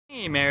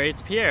Hey Mary,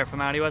 it's Pierre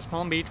from Audi West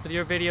Palm Beach with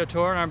your video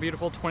tour on our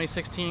beautiful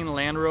 2016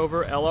 Land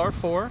Rover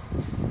LR4.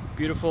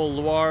 Beautiful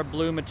Loire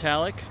Blue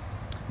Metallic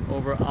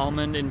over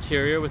almond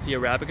interior with the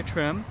Arabica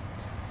trim.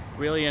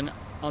 Really in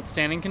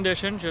outstanding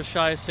condition, just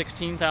shy of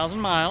 16,000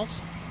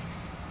 miles.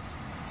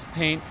 This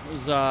paint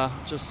was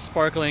just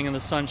sparkling in the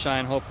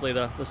sunshine. Hopefully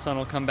the sun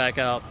will come back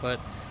out,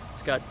 but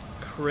it's got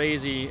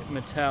crazy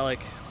metallic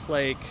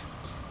flake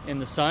in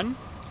the sun.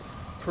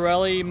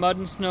 Pirelli mud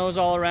and snows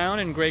all around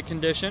in great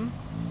condition.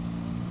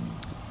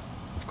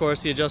 Of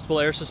course, the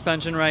adjustable air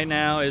suspension right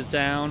now is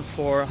down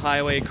for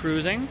highway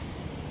cruising.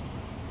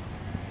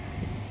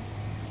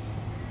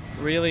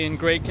 Really in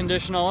great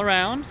condition all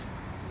around.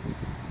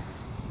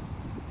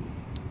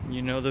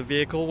 You know the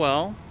vehicle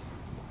well.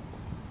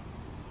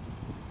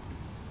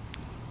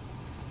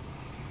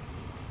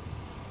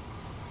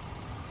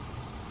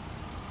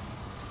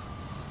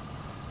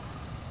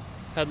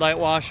 Headlight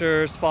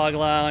washers, fog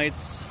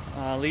lights,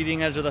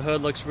 leading edge of the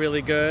hood looks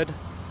really good.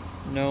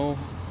 No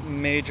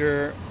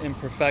major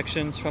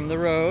imperfections from the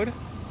road.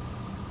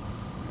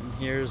 And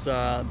here's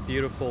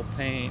beautiful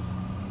paint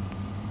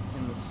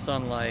in the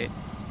sunlight.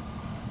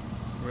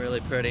 Really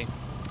pretty.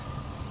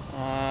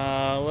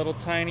 A little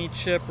tiny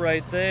chip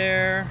right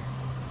there.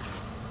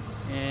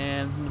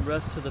 And the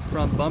rest of the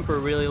front bumper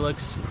really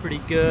looks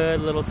pretty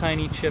good. Little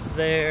tiny chip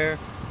there.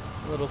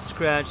 A little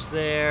scratch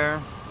there.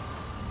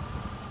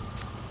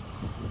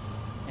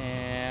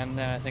 And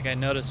I think I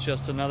noticed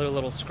just another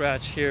little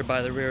scratch here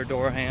by the rear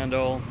door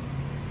handle.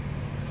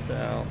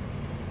 So,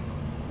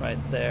 right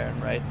there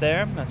and right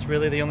there. That's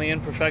really the only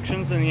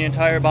imperfections in the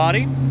entire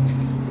body.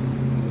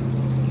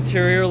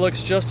 Interior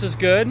looks just as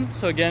good.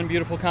 So again,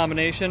 beautiful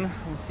combination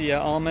with the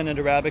Almond and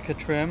Arabica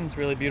trim. It's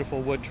really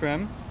beautiful wood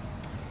trim.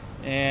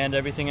 And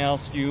everything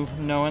else you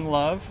know and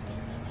love.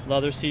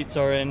 Leather seats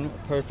are in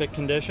perfect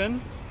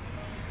condition.